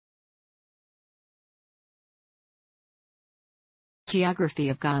Geography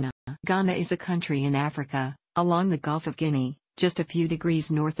of Ghana. Ghana is a country in Africa, along the Gulf of Guinea, just a few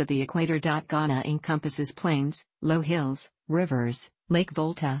degrees north of the equator. Ghana encompasses plains, low hills, rivers, Lake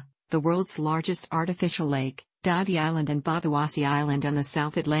Volta, the world's largest artificial lake, Dodi Island and Bobowasi Island on the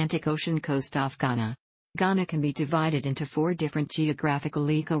South Atlantic Ocean coast off Ghana. Ghana can be divided into 4 different geographical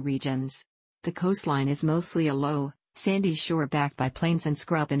ecoregions. The coastline is mostly a low, sandy shore backed by plains and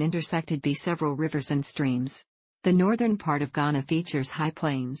scrub and intersected by several rivers and streams. The northern part of Ghana features high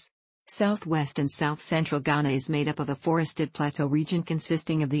plains. Southwest and south-central Ghana is made up of a forested plateau region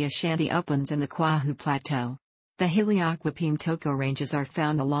consisting of the Ashanti uplands and the Kwahu Plateau. The hilly Akwapim-Togo ranges are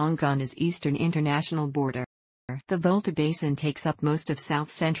found along Ghana's eastern international border. The Volta Basin takes up most of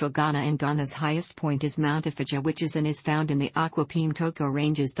south-central Ghana, and Ghana's highest point is Mount Afadja, which is found in the Akwapim-Togo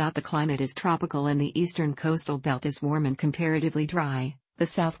ranges. The climate is tropical and the eastern coastal belt is warm and comparatively dry. The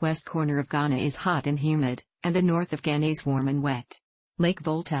southwest corner of Ghana is hot and humid, and the north of Ghana is warm and wet. Lake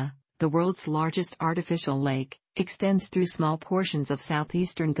Volta, the world's largest artificial lake, extends through small portions of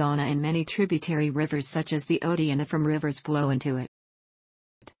southeastern Ghana, and many tributary rivers such as the Oti and Afram rivers flow into it.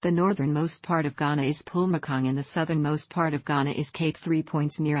 The northernmost part of Ghana is Pulmakong and the southernmost part of Ghana is Cape 3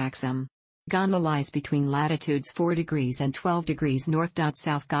 Points near Axum. Ghana lies between latitudes 4 degrees and 12 degrees north.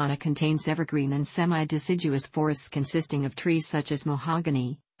 South Ghana contains evergreen and semi-deciduous forests consisting of trees such as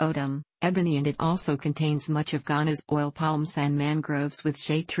mahogany, odum, ebony, and it also contains much of Ghana's oil palms and mangroves with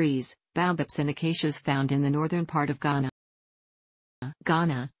shade trees, baobabs and acacias found in the northern part of Ghana.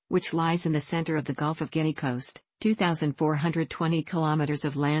 Ghana, which lies in the center of the Gulf of Guinea coast, 2,420 kilometers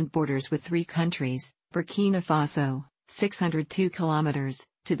of land borders with 3 countries, Burkina Faso, 602 kilometers,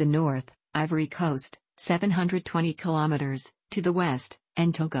 to the north, Ivory Coast, 720 kilometers, to the west,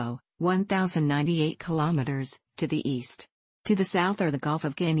 and Togo, 1,098 kilometers, to the east. To the south are the Gulf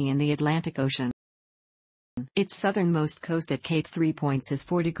of Guinea and the Atlantic Ocean. Its southernmost coast at Cape 3 Points is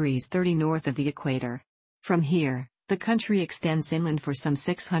 4 degrees 30 north of the equator. From here, the country extends inland for some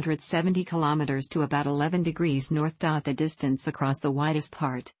 670 kilometers to about 11 degrees north. The distance across the widest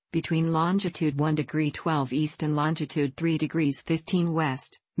part, between longitude 1 degree 12 east and longitude 3 degrees 15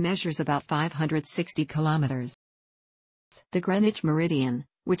 west, measures about 560 kilometers. The Greenwich Meridian,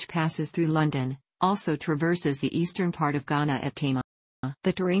 which passes through London, also traverses the eastern part of Ghana at Tema.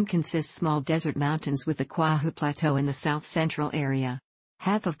 The terrain consists small desert mountains with the Kwahu Plateau in the south-central area.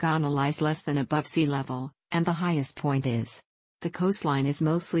 Half of Ghana lies less than above sea level, and the highest point is. The coastline is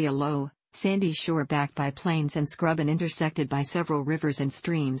mostly a low, sandy shore backed by plains and scrub and intersected by several rivers and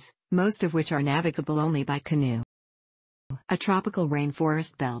streams, most of which are navigable only by canoe. A tropical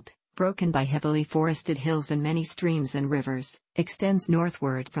rainforest belt, broken by heavily forested hills and many streams and rivers, extends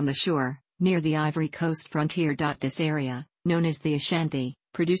northward from the shore, near the Ivory Coast frontier. This area, known as the Ashanti,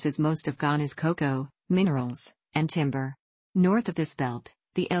 produces most of Ghana's cocoa, minerals, and timber. North of this belt,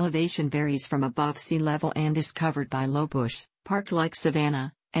 the elevation varies from above sea level and is covered by low bush, park-like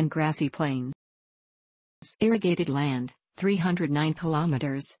savanna, and grassy plains. Irrigated land, 309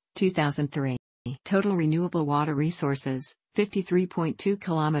 kilometers, 2003. Total renewable water resources, 53.2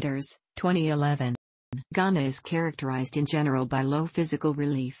 kilometers, 2011. Ghana is characterized in general by low physical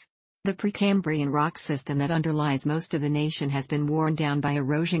relief. The Precambrian rock system that underlies most of the nation has been worn down by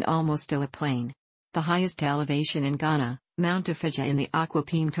erosion almost to a plain. The highest elevation in Ghana, Mount Afadja in the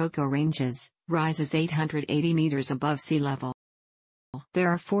Akwapim-Togo ranges, rises 880 meters above sea level. There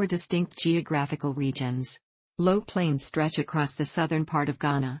are 4 distinct geographical regions. Low plains stretch across the southern part of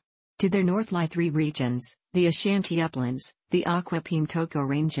Ghana. To their north lie 3 regions, the Ashanti uplands, the Akwapim-Togo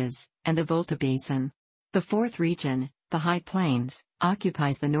ranges, and the Volta Basin. The 4th region, the High Plains,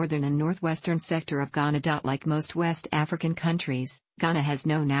 occupies the northern and northwestern sector of Ghana. Like most West African countries, Ghana has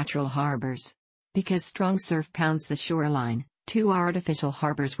no natural harbors. Because strong surf pounds the shoreline, 2 artificial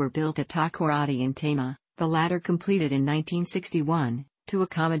harbors were built at Takoradi and Tema, the latter completed in 1961, to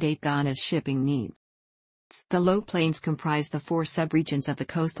accommodate Ghana's shipping needs. The low plains comprise the 4 subregions of the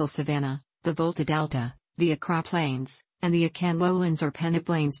coastal savanna, the Volta Delta, the Accra Plains, and the Akan lowlands or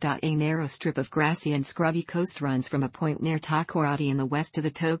peneplains. A narrow strip of grassy and scrubby coast runs from a point near Takoradi in the west to the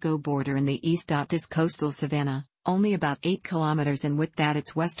Togo border in the east. This coastal savanna, only about 8 kilometers in width at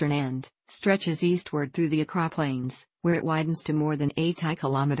its western end, stretches eastward through the Accra Plains, where it widens to more than 80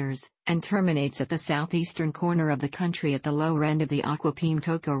 kilometers, and terminates at the southeastern corner of the country at the lower end of the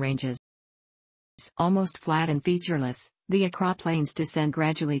Akwapim-Togo ranges. Almost flat and featureless, the Accra Plains descend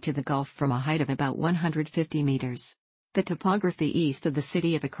gradually to the Gulf from a height of about 150 meters. The topography east of the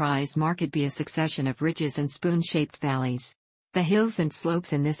city of Accra is marked by a succession of ridges and spoon-shaped valleys. The hills and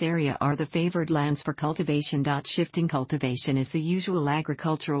slopes in this area are the favored lands for cultivation. Shifting cultivation is the usual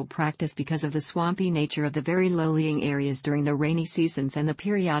agricultural practice because of the swampy nature of the very low-lying areas during the rainy seasons and the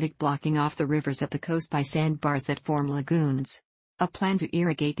periodic blocking off the rivers at the coast by sandbars that form lagoons. A plan to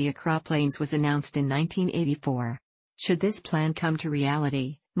irrigate the Accra Plains was announced in 1984. Should this plan come to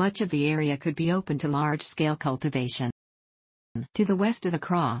reality, much of the area could be open to large-scale cultivation. To the west of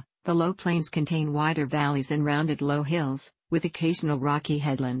Accra, the low plains contain wider valleys and rounded low hills, with occasional rocky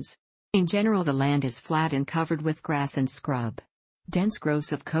headlands. In general, the land is flat and covered with grass and scrub. Dense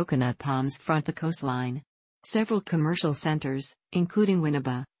groves of coconut palms front the coastline. Several commercial centers, including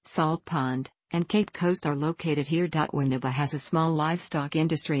Winneba, Salt Pond, and Cape Coast, are located here. Winneba has a small livestock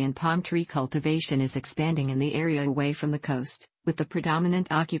industry and palm tree cultivation is expanding in the area away from the coast, with the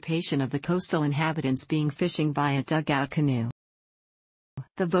predominant occupation of the coastal inhabitants being fishing via dugout canoe.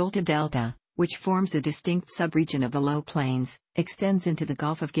 The Volta Delta, which forms a distinct subregion of the low plains, extends into the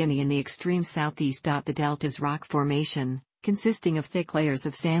Gulf of Guinea in the extreme southeast. The delta's rock formation, consisting of thick layers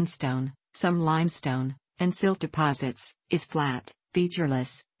of sandstone, some limestone, and silt deposits, is flat,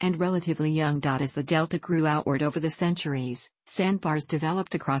 featureless, and relatively young. As the delta grew outward over the centuries, sandbars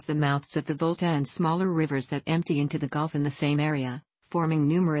developed across the mouths of the Volta and smaller rivers that empty into the Gulf in the same area, forming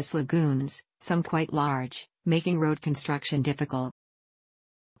numerous lagoons, some quite large, making road construction difficult.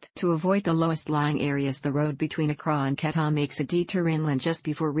 To avoid the lowest-lying areas, the road between Accra and Quetta makes a detour inland just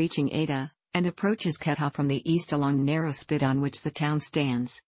before reaching Ada, and approaches Quetta from the east along the narrow spit on which the town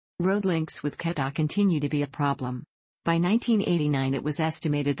stands. Road links with Quetta continue to be a problem. By 1989, it was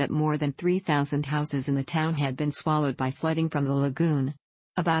estimated that more than 3,000 houses in the town had been swallowed by flooding from the lagoon.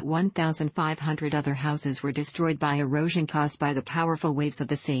 About 1,500 other houses were destroyed by erosion caused by the powerful waves of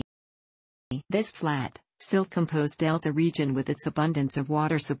the sea. This flat, silt-composed delta region with its abundance of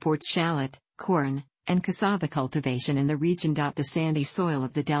water supports shallot, corn, and cassava cultivation in the region. The sandy soil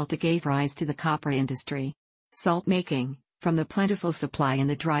of the delta gave rise to the copra industry. Salt making, from the plentiful supply in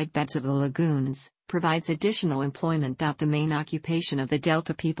the dried beds of the lagoons, provides additional employment. The main occupation of the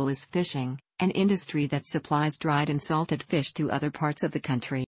delta people is fishing, an industry that supplies dried and salted fish to other parts of the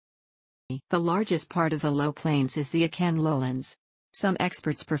country. The largest part of the low plains is the Akan lowlands. Some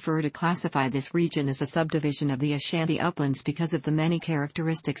experts prefer to classify this region as a subdivision of the Ashanti uplands because of the many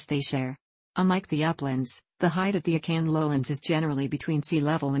characteristics they share. Unlike the uplands, the height of the Akan lowlands is generally between sea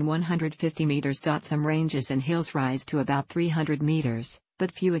level and 150 meters. Some ranges and hills rise to about 300 meters,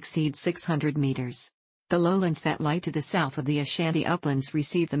 but few exceed 600 meters. The lowlands that lie to the south of the Ashanti uplands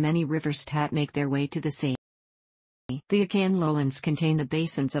receive the many rivers that make their way to the sea. The Akan lowlands contain the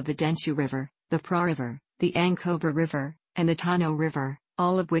basins of the Denshu River, the Pra River, the Ankoba River, and the Tano River,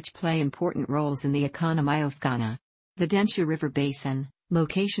 all of which play important roles in the economy of Ghana. The Denshu River Basin,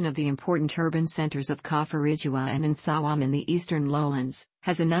 location of the important urban centers of Kwahu and Nsawam in the eastern lowlands,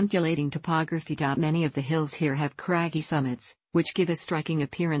 has an undulating topography. Many of the hills here have craggy summits, which give a striking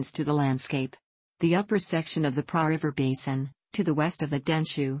appearance to the landscape. The upper section of the Pra River Basin, to the west of the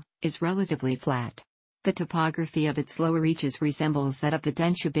Denshu, is relatively flat. The topography of its lower reaches resembles that of the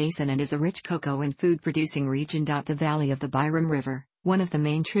Denshu Basin and is a rich cocoa and food-producing region. The valley of the Biram River, one of the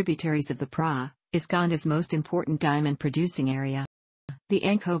main tributaries of the Pra, is Ghana's most important diamond-producing area. The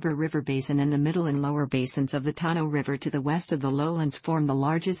Ankoba River Basin and the middle and lower basins of the Tano River to the west of the lowlands form the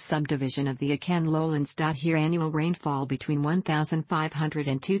largest subdivision of the Akan lowlands. Here annual rainfall between 1,500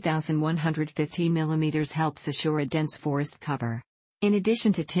 and 2,150 millimeters helps assure a dense forest cover. In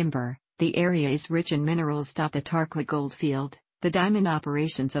addition to timber, the area is rich in minerals. The Tarkwa goldfield, the diamond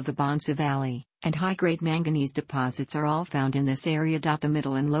operations of the Bonsu Valley, and high-grade manganese deposits are all found in this area. The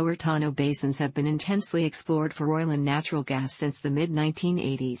middle and lower Tano basins have been intensely explored for oil and natural gas since the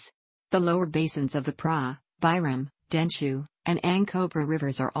mid-1980s. The lower basins of the Pra, Biram, Denshu, and Ankoba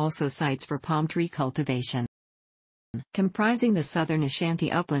rivers are also sites for palm tree cultivation. Comprising the southern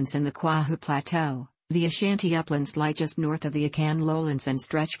Ashanti uplands and the Kwahu Plateau, the Ashanti uplands lie just north of the Akan lowlands and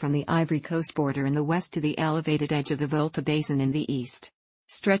stretch from the Ivory Coast border in the west to the elevated edge of the Volta Basin in the east.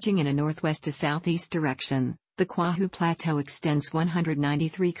 Stretching in a northwest to southeast direction, the Kwahu Plateau extends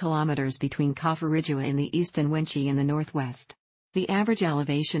 193 kilometers between Kwahu in the east and Wenchi in the northwest. The average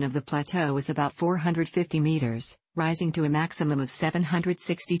elevation of the plateau is about 450 meters, rising to a maximum of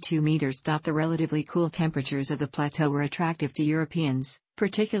 762 meters. The relatively cool temperatures of the plateau were attractive to Europeans,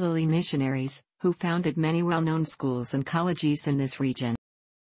 particularly missionaries, who founded many well-known schools and colleges in this region.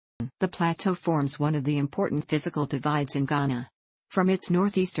 The plateau forms one of the important physical divides in Ghana. From its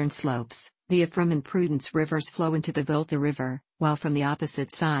northeastern slopes, the Afram and Prudence rivers flow into the Volta River, while from the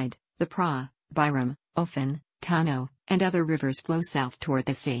opposite side, the Pra, Biram, Ofin, Tano, and other rivers flow south toward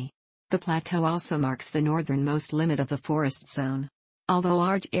the sea. The plateau also marks the northernmost limit of the forest zone. Although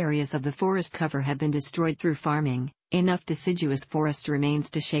large areas of the forest cover have been destroyed through farming, enough deciduous forest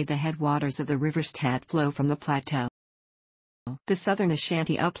remains to shade the headwaters of the rivers that flow from the plateau. The southern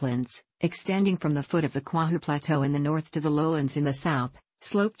Ashanti uplands, extending from the foot of the Kwahu Plateau in the north to the lowlands in the south,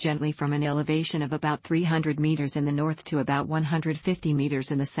 slope gently from an elevation of about 300 meters in the north to about 150 meters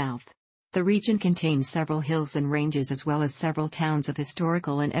in the south. The region contains several hills and ranges as well as several towns of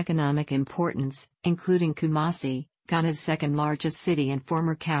historical and economic importance, including Kumasi, Ghana's second largest city and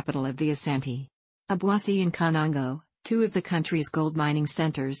former capital of the Ashanti. Bobowasi and Konongo, two of the country's gold mining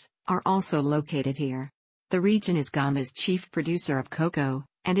centers, are also located here. The region is Ghana's chief producer of cocoa,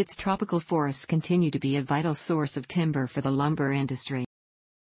 and its tropical forests continue to be a vital source of timber for the lumber industry.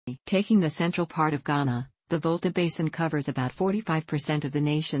 Taking the central part of Ghana, the Volta Basin covers about 45% of the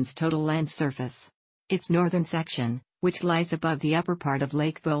nation's total land surface. Its northern section, which lies above the upper part of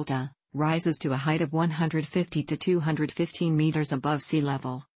Lake Volta, rises to a height of 150 to 215 meters above sea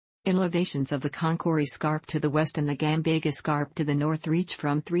level. Elevations of the Konkori Scarp to the west and the Gambega Scarp to the north reach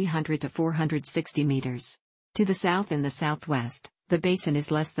from 300 to 460 meters. To the south and the southwest, the basin is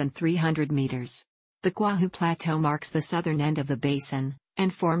less than 300 meters. The Kwahu Plateau marks the southern end of the basin,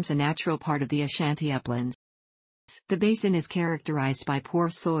 and forms a natural part of the Ashanti uplands. The basin is characterized by poor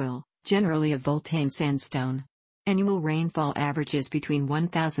soil, generally of Voltane sandstone. Annual rainfall averages between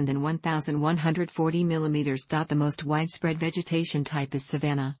 1,000 and 1,140 millimeters. The most widespread vegetation type is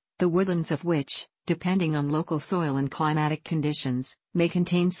savanna, the woodlands of which, depending on local soil and climatic conditions, may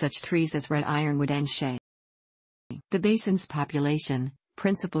contain such trees as red ironwood and shea. The basin's population,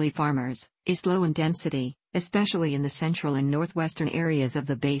 principally farmers, is low in density, especially in the central and northwestern areas of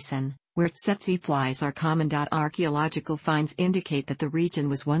the basin, where tsetse flies are common. Archaeological finds indicate that the region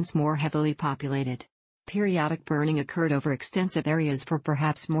was once more heavily populated. Periodic burning occurred over extensive areas for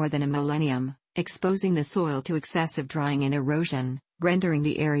perhaps more than a millennium, exposing the soil to excessive drying and erosion, rendering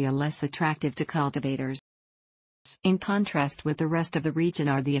the area less attractive to cultivators. In contrast with the rest of the region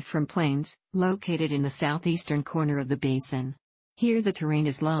are the Afram Plains, located in the southeastern corner of the basin. Here the terrain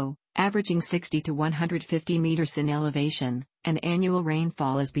is low, averaging 60 to 150 meters in elevation, and annual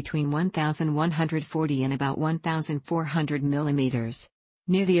rainfall is between 1,140 and about 1,400 millimeters.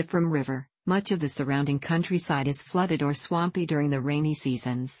 Near the Afram River, much of the surrounding countryside is flooded or swampy during the rainy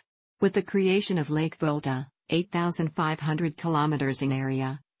seasons. With the creation of Lake Volta, 8,500 kilometers in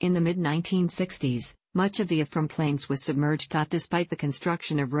area, in the mid-1960s, much of the Afram Plains was submerged. Despite the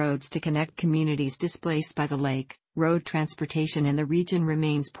construction of roads to connect communities displaced by the lake, road transportation in the region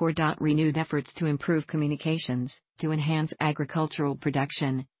remains poor. Renewed efforts to improve communications, to enhance agricultural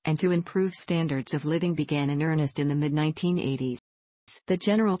production, and to improve standards of living began in earnest in the mid-1980s. The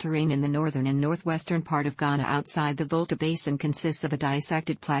general terrain in the northern and northwestern part of Ghana outside the Volta Basin consists of a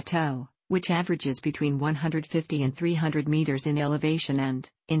dissected plateau, which averages between 150 and 300 meters in elevation and,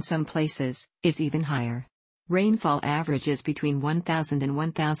 in some places, is even higher. Rainfall averages between 1,000 and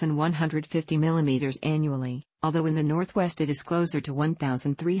 1,150 millimeters annually, although in the northwest it is closer to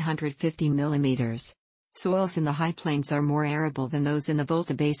 1,350 millimeters. Soils in the high plains are more arable than those in the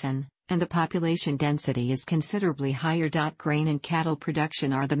Volta Basin, and the population density is considerably higher. Grain and cattle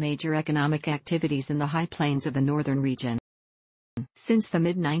production are the major economic activities in the high plains of the northern region. Since the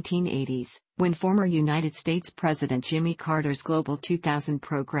mid-1980s, when former United States President Jimmy Carter's Global 2000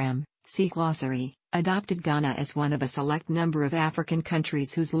 program, see glossary, adopted Ghana as one of a select number of African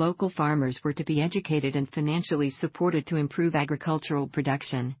countries whose local farmers were to be educated and financially supported to improve agricultural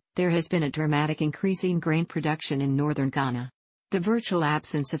production, there has been a dramatic increase in grain production in northern Ghana. The virtual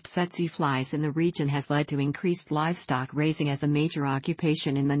absence of tsetse flies in the region has led to increased livestock raising as a major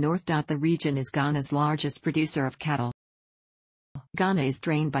occupation in the north. The region is Ghana's largest producer of cattle. Ghana is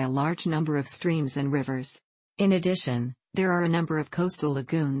drained by a large number of streams and rivers. In addition, there are a number of coastal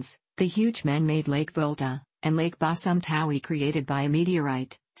lagoons, the huge man-made Lake Volta, and Lake Basum-Tawi created by a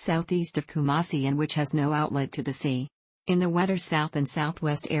meteorite, southeast of Kumasi and which has no outlet to the sea. In the wetter south and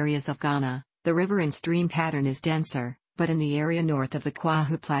southwest areas of Ghana, the river and stream pattern is denser, but in the area north of the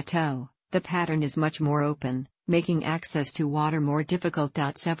Kwahu Plateau, the pattern is much more open, making access to water more difficult.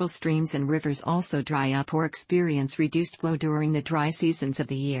 Several streams and rivers also dry up or experience reduced flow during the dry seasons of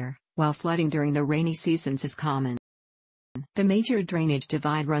the year, while flooding during the rainy seasons is common. The major drainage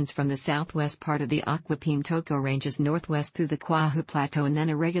divide runs from the southwest part of the Akwapim-Togo ranges northwest through the Kwahu Plateau and then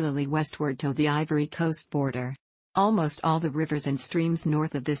irregularly westward to the Ivory Coast border. Almost all the rivers and streams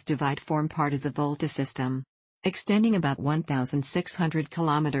north of this divide form part of the Volta system. Extending about 1,600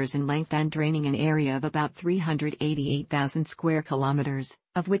 kilometers in length and draining an area of about 388,000 square kilometers,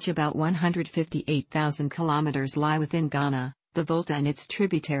 of which about 158,000 kilometers lie within Ghana, the Volta and its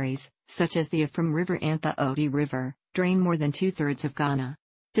tributaries, such as the Afram River and the Oti River, drain more than two-thirds of Ghana.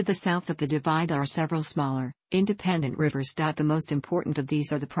 To the south of the divide are several smaller, independent rivers. The most important of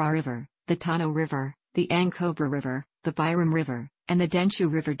these are the Pra River, the Tano River, the Ankobra River, the Byram River, and the Denshu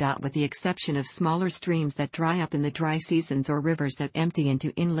River. With the exception of smaller streams that dry up in the dry seasons or rivers that empty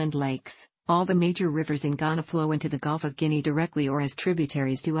into inland lakes, all the major rivers in Ghana flow into the Gulf of Guinea directly or as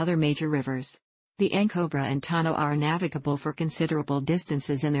tributaries to other major rivers. The Ankobra and Tano are navigable for considerable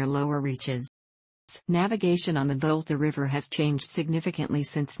distances in their lower reaches. Navigation on the Volta River has changed significantly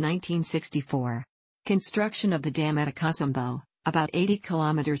since 1964. Construction of the dam at Akosombo, about 80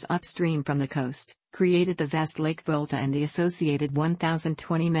 kilometers upstream from the coast, created the vast Lake Volta and the associated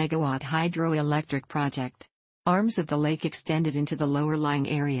 1,020 megawatt hydroelectric project. Arms of the lake extended into the lower-lying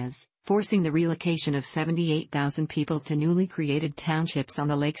areas, forcing the relocation of 78,000 people to newly created townships on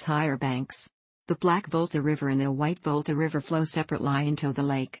the lake's higher banks. The Black Volta River and the White Volta River flow separately into the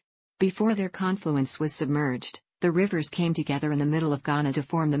lake. Before their confluence was submerged, the rivers came together in the middle of Ghana to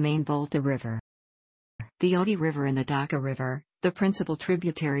form the main Volta River. The Oti River and the Daka River, the principal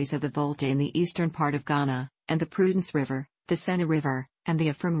tributaries of the Volta in the eastern part of Ghana, and the Prudence River, the Sena River, and the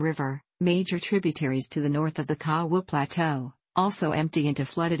Afram River, major tributaries to the north of the Kwahu Plateau, also empty into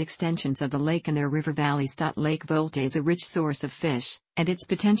flooded extensions of the lake and their river valleys. Lake Volta is a rich source of fish, and its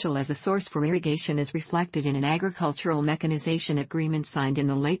potential as a source for irrigation is reflected in an agricultural mechanization agreement signed in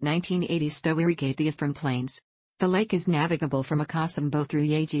the late 1980s to irrigate the Afram Plains. The lake is navigable from Akosombo through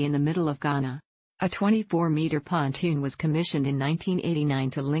Yeji in the middle of Ghana. A 24-meter pontoon was commissioned in 1989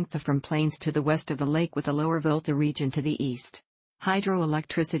 to link the Afram Plains to the west of the lake with the lower Volta region to the east.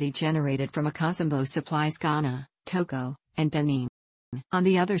 Hydroelectricity generated from Akosombo supplies Ghana, Togo, and Benin. On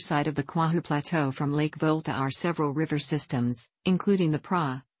the other side of the Kwahu Plateau from Lake Volta are several river systems, including the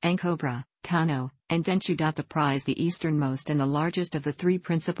Pra, Ankobra, Tano, and Denshu. The Pra is the easternmost and the largest of the three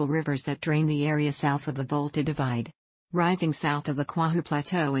principal rivers that drain the area south of the Volta Divide. Rising south of the Kwahu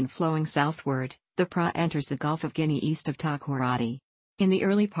Plateau and flowing southward, the Pra enters the Gulf of Guinea east of Takoradi. In the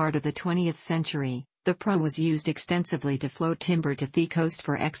early part of the 20th century, the Pra was used extensively to float timber to the coast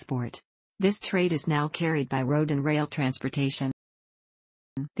for export. This trade is now carried by road and rail transportation.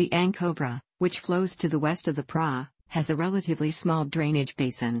 The Ankobra, which flows to the west of the Pra, has a relatively small drainage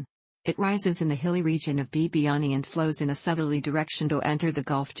basin. It rises in the hilly region of Bibiani and flows in a southerly direction to enter the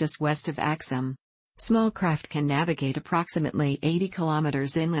Gulf just west of Axum. Small craft can navigate approximately 80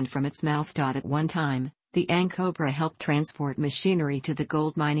 kilometers inland from its mouth. At one time, the Ankobra helped transport machinery to the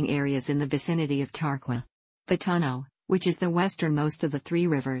gold mining areas in the vicinity of Tarkwa. The Tano, which is the westernmost of the three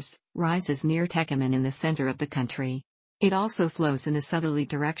rivers, rises near Tekeman in the center of the country. It also flows in a southerly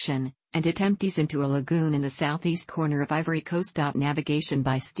direction, and it empties into a lagoon in the southeast corner of Ivory Coast. Navigation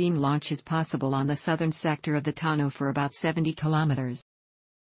by steam launch is possible on the southern sector of the Tano for about 70 kilometers.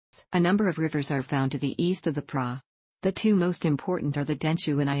 A number of rivers are found to the east of the Pra. The two most important are the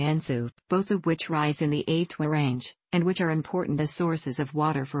Denshu and Iensu, both of which rise in the Athwa Range, and which are important as sources of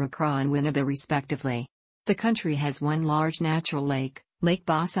water for Accra and Winneba respectively. The country has one large natural lake, Lake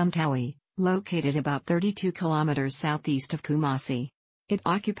Basumtawi, located about 32 kilometers southeast of Kumasi. It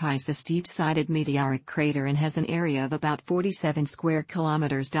occupies the steep-sided meteoric crater and has an area of about 47 square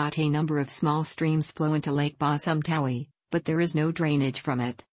kilometers. A number of small streams flow into Lake Basumtawi, but there is no drainage from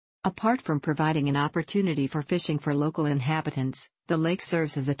it. Apart from providing an opportunity for fishing for local inhabitants, the lake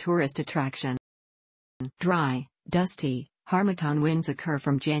serves as a tourist attraction. Dry, dusty, harmattan winds occur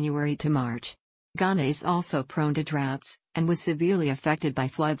from January to March. Ghana is also prone to droughts, and was severely affected by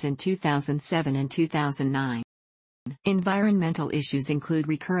floods in 2007 and 2009. Environmental issues include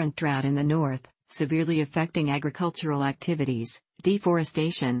recurrent drought in the north, severely affecting agricultural activities,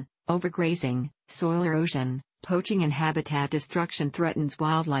 deforestation, overgrazing, soil erosion, poaching and habitat destruction threatens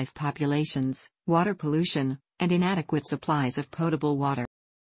wildlife populations, water pollution, and inadequate supplies of potable water.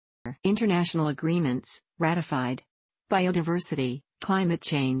 International agreements, ratified. Biodiversity, climate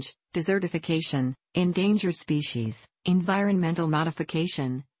change, desertification, endangered species, environmental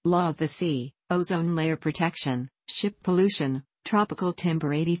modification, law of the sea, ozone layer protection, ship pollution, tropical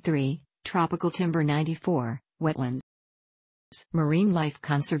timber 83, tropical timber 94, wetlands. Marine life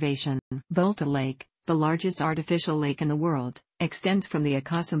conservation. Volta Lake, the largest artificial lake in the world, extends from the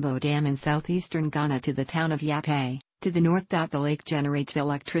Akosombo Dam in southeastern Ghana to the town of Yape. To the north. The lake generates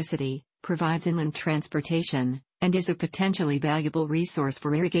electricity, provides inland transportation, and is a potentially valuable resource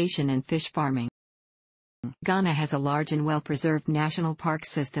for irrigation and fish farming. Ghana has a large and well-preserved national park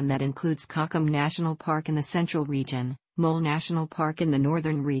system that includes Kakum National Park in the central region, Mole National Park in the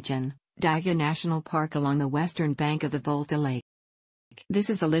northern region, Daiga National Park along the western bank of the Volta Lake.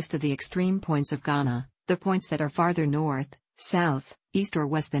 This is a list of the extreme points of Ghana, the points that are farther north, south, east or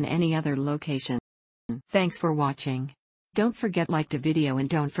west than any other location. Thanks for watching. Don't forget like the video and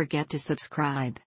don't forget to subscribe.